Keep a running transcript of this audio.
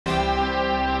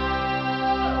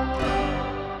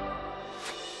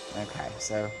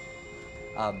So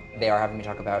they are having me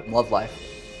talk about love life.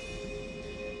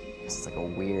 This is like a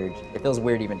weird, it feels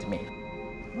weird even to me.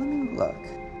 Let me look.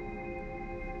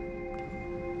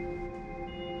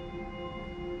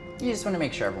 You just want to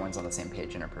make sure everyone's on the same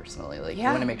page interpersonally. Like, you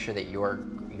want to make sure that your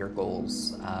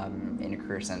goals, in a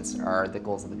career sense, are the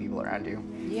goals of the people around you.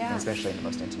 Yeah. And especially in the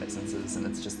most intimate senses. And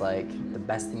it's just like, the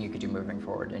best thing you could do moving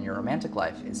forward in your romantic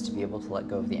life is to be able to let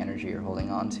go of the energy you're holding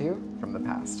on to from the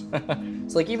past.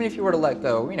 So like, even if you were to let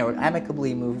go, you know,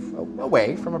 amicably move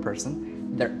away from a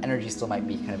person, their energy still might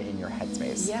be kind of in your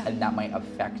headspace. Yeah. And that might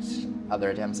affect other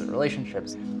attempts at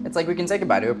relationships. It's like we can say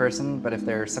goodbye to a person, but if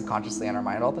they're subconsciously on our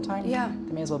mind all the time,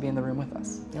 they may as well be in the room with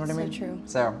us. You know what I mean? So true.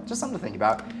 So just something to think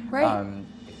about. Right.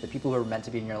 The people who are meant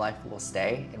to be in your life will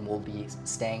stay and will be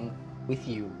staying with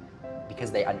you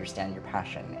because they understand your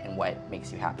passion and what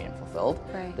makes you happy and fulfilled.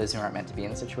 Right. Those who aren't meant to be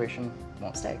in the situation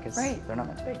won't stay because they're not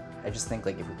meant to be. I just think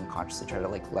like if we can consciously try to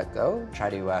like let go, try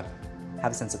to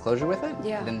have a sense of closure with it,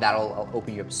 then that'll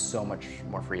open you up so much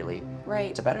more freely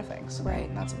to better things.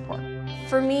 And that's important.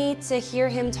 For me to hear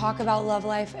him talk about love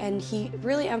life, and he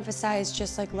really emphasized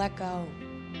just like let go,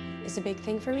 is a big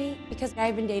thing for me, because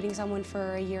I've been dating someone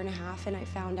for 1.5 years and I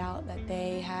found out that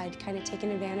they had kind of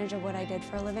taken advantage of what I did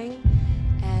for a living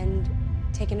and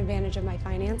taken advantage of my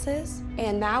finances.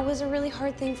 And that was a really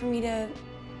hard thing for me to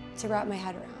wrap my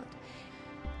head around.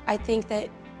 I think that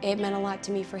it meant a lot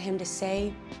to me for him to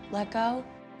say, let go.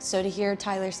 So to hear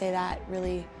Tyler say that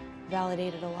really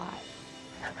validated a lot.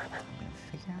 I'm gonna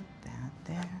figure out that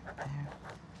there.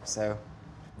 So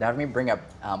they're having me bring up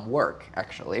work,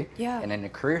 actually, and in a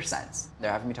career sense.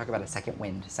 They're having me talk about a second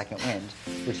wind,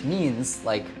 which means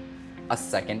like a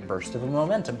second burst of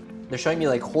momentum. They're showing me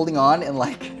like holding on and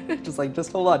like,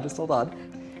 just hold on.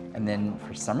 And then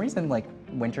for some reason, like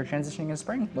winter transitioning into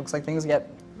spring, looks like things get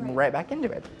right back into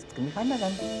it. It's gonna be fine by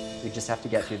then. We just have to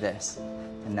get through this,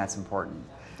 and that's important.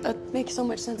 That makes so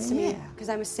much sense to me, because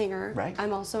I'm a singer.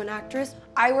 I'm also an actress.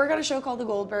 I work on a show called The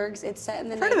Goldbergs. It's set in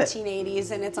the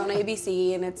 1980s, and it's on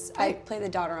ABC, and I play the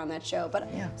daughter on that show. But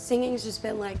singing's just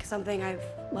been like something I've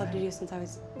loved to do since I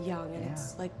was young, and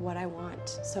it's like what I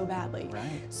want so badly.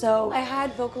 So I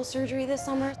had vocal surgery this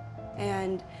summer,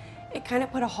 and it kind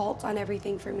of put a halt on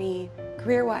everything for me,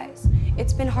 career-wise.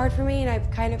 It's been hard for me, and I've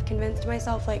kind of convinced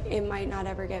myself like it might not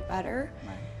ever get better.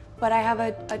 But I have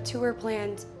a tour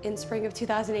planned in spring of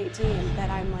 2018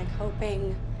 that I'm like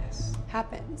hoping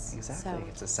happens. Exactly, So,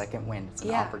 it's a second wind. It's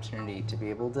an opportunity to be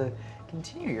able to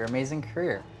continue your amazing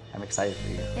career. I'm excited for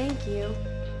you. Thank you.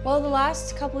 Well, the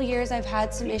last couple of years I've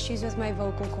had some issues with my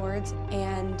vocal cords,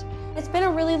 and it's been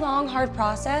a really long, hard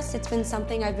process. It's been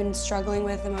something I've been struggling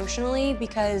with emotionally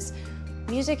because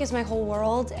music is my whole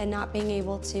world, and not being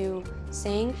able to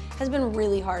sing has been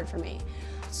really hard for me.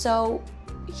 So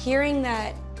hearing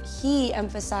that he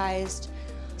emphasized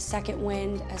second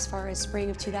wind as far as spring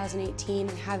of 2018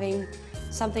 and having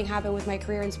something happen with my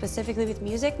career and specifically with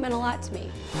music meant a lot to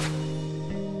me.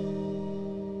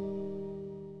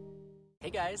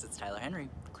 Hey guys, it's Tyler Henry.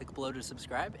 Click below to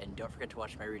subscribe and don't forget to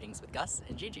watch my readings with Gus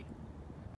and Gigi.